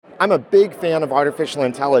I'm a big fan of artificial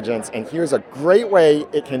intelligence, and here's a great way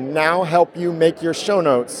it can now help you make your show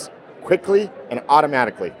notes quickly and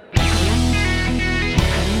automatically.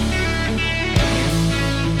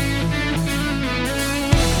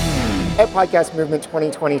 At Podcast Movement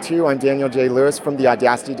 2022, I'm Daniel J. Lewis from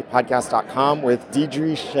theaudacitypodcast.com with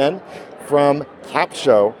Deidre Shen from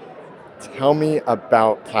Capsho. Tell me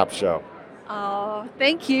about Capsho. Oh,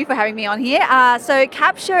 thank you for having me on here. So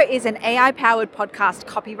Capsho is an AI-powered podcast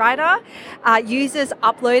copywriter. Users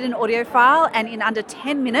upload an audio file, and in under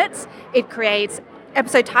 10 minutes, it creates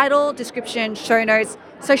episode title, description, show notes,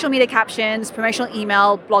 social media captions, promotional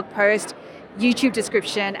email, blog post, YouTube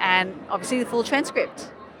description, and obviously the full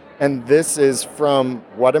transcript. And this is from,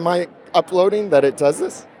 what am I uploading that it does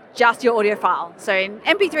this? Just your audio file. So in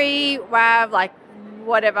MP3, WAV, like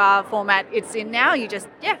whatever format it's in now, you just,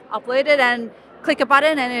 upload it and click a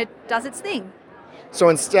button and it does its thing. So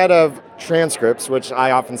instead of transcripts, which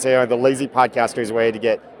I often say are the lazy podcaster's way to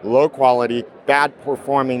get low quality, bad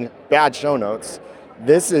performing, bad show notes,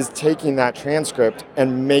 this is taking that transcript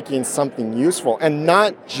and making something useful, and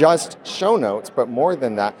not just show notes, but more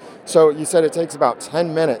than that. So you said it takes about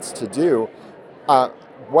 10 minutes to do.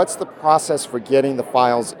 What's the process for getting the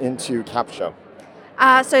files into Capsho?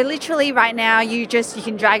 So literally right now, you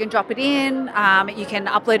can drag and drop it in. You can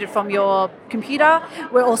upload it from your computer.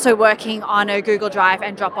 We're also working on a Google Drive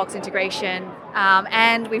and Dropbox integration.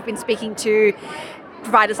 And we've been speaking to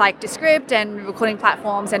providers like Descript and recording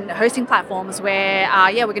platforms and hosting platforms where,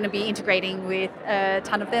 we're going to be integrating with a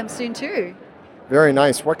ton of them soon too. Very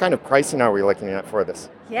nice. What kind of pricing are we looking at for this?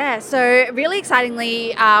 Yeah, so really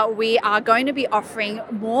excitingly, we are going to be offering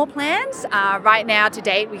more plans. Right now, to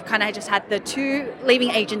date, we kind of just had the 2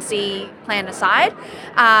 leaving agency plan aside,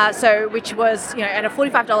 which was at a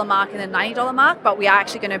 $45 mark and a $90 mark, but we are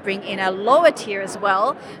actually going to bring in a lower tier as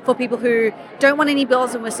well for people who don't want any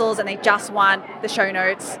bells and whistles and they just want the show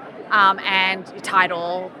notes and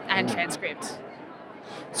title and transcript.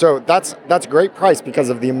 So that's a great price because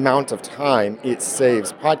of the amount of time it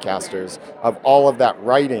saves podcasters of all of that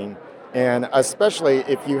writing, and especially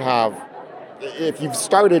if you've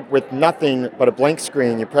started with nothing but a blank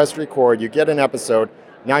screen, you press record, you get an episode,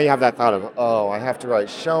 now you have that thought of, I have to write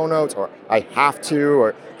show notes, or I have to,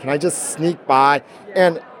 or can I just sneak by?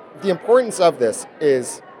 And the importance of this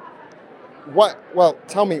is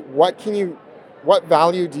tell me, what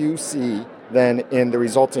value do you see then in the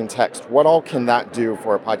resulting text? What all can that do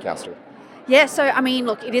for a podcaster? Yeah, so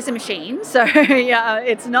look, it is a machine, so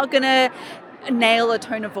it's not going to nail a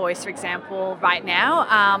tone of voice, for example, right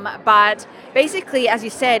now. But basically, as you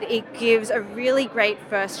said, it gives a really great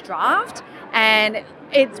first draft, and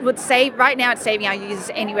it would save, right now it's saving our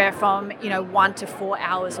users anywhere from 1 to 4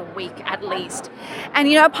 hours a week at least.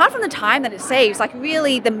 And apart from the time that it saves, like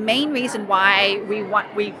really the main reason why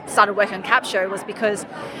we started working on Capsho was because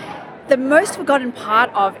the most forgotten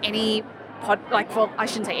part of any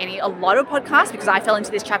a lot of podcasts, because I fell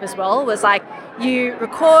into this trap as well, was like you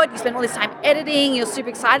record, you spend all this time editing, you're super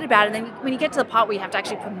excited about it, and then when you get to the part where you have to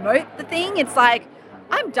actually promote the thing, it's like,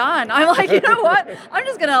 I'm done. I'm like, you know what? I'm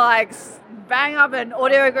just going to bang up an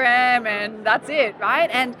audiogram and that's it, right?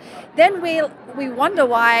 And then we wonder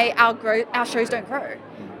why our shows don't grow.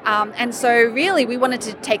 And so really we wanted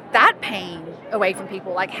to take that pain away from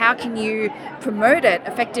people. Like, how can you promote it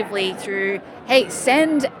effectively through, hey,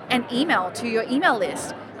 send an email to your email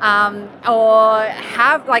list, or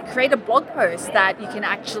create a blog post that you can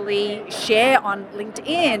actually share on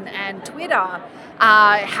LinkedIn and Twitter,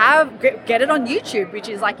 get it on YouTube, which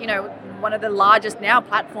is one of the largest now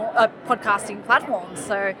podcasting platforms.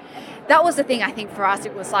 So that was the thing. I think for us,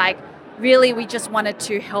 it was really we just wanted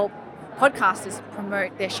to help podcasters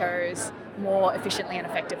promote their shows more efficiently and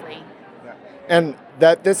effectively. And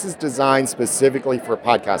that this is designed specifically for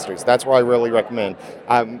podcasters. That's why I really recommend.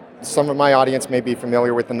 Some of my audience may be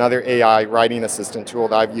familiar with another AI writing assistant tool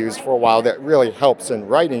that I've used for a while that really helps in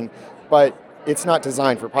writing, but it's not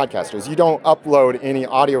designed for podcasters. You don't upload any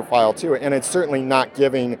audio file to it, and it's certainly not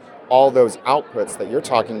giving all those outputs that you're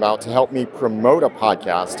talking about to help me promote a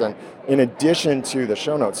podcast, and in addition to the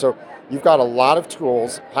show notes. So you've got a lot of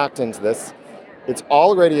tools packed into this. It's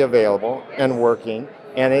already available and working.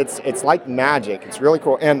 And it's like magic. It's really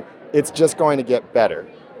cool. And it's just going to get better.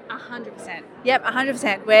 100%. Yep,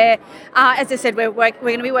 100%. We're, as I said, we're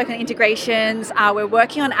going to be working on integrations. We're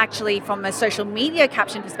working on actually from a social media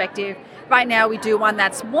caption perspective. Right now we do one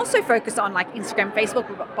that's more so focused on Instagram, Facebook,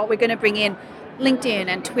 but we're going to bring in LinkedIn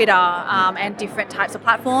and Twitter and different types of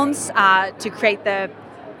platforms to create the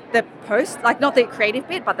post, not the creative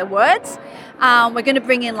bit, but the words. We're going to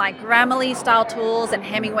bring in Grammarly style tools and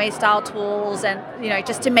Hemingway style tools, and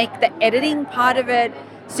just to make the editing part of it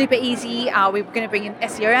super easy. We're going to bring in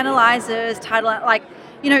SEO analyzers,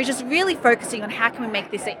 just really focusing on how can we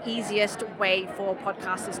make this the easiest way for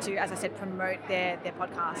podcasters to, as I said, promote their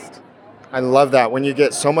podcast. I love that when you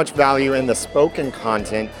get so much value in the spoken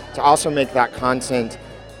content to also make that content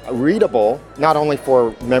readable, not only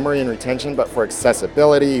for memory and retention, but for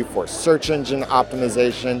accessibility, for search engine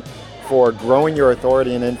optimization, for growing your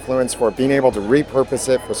authority and influence, for being able to repurpose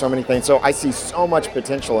it for so many things. So I see so much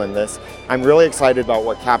potential in this. I'm really excited about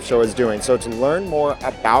what Capsho is doing. So to learn more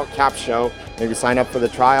about Capsho, maybe sign up for the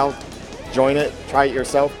trial, join it, try it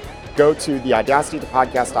yourself, go to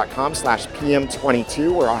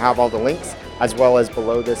theaudacitytopodcast.com/PM22 where I'll have all the links as well as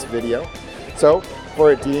below this video. So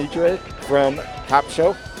for Deidre from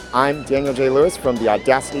Capsho, I'm Daniel J. Lewis from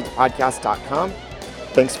theaudacitytopodcast.com.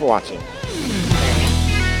 Thanks for watching.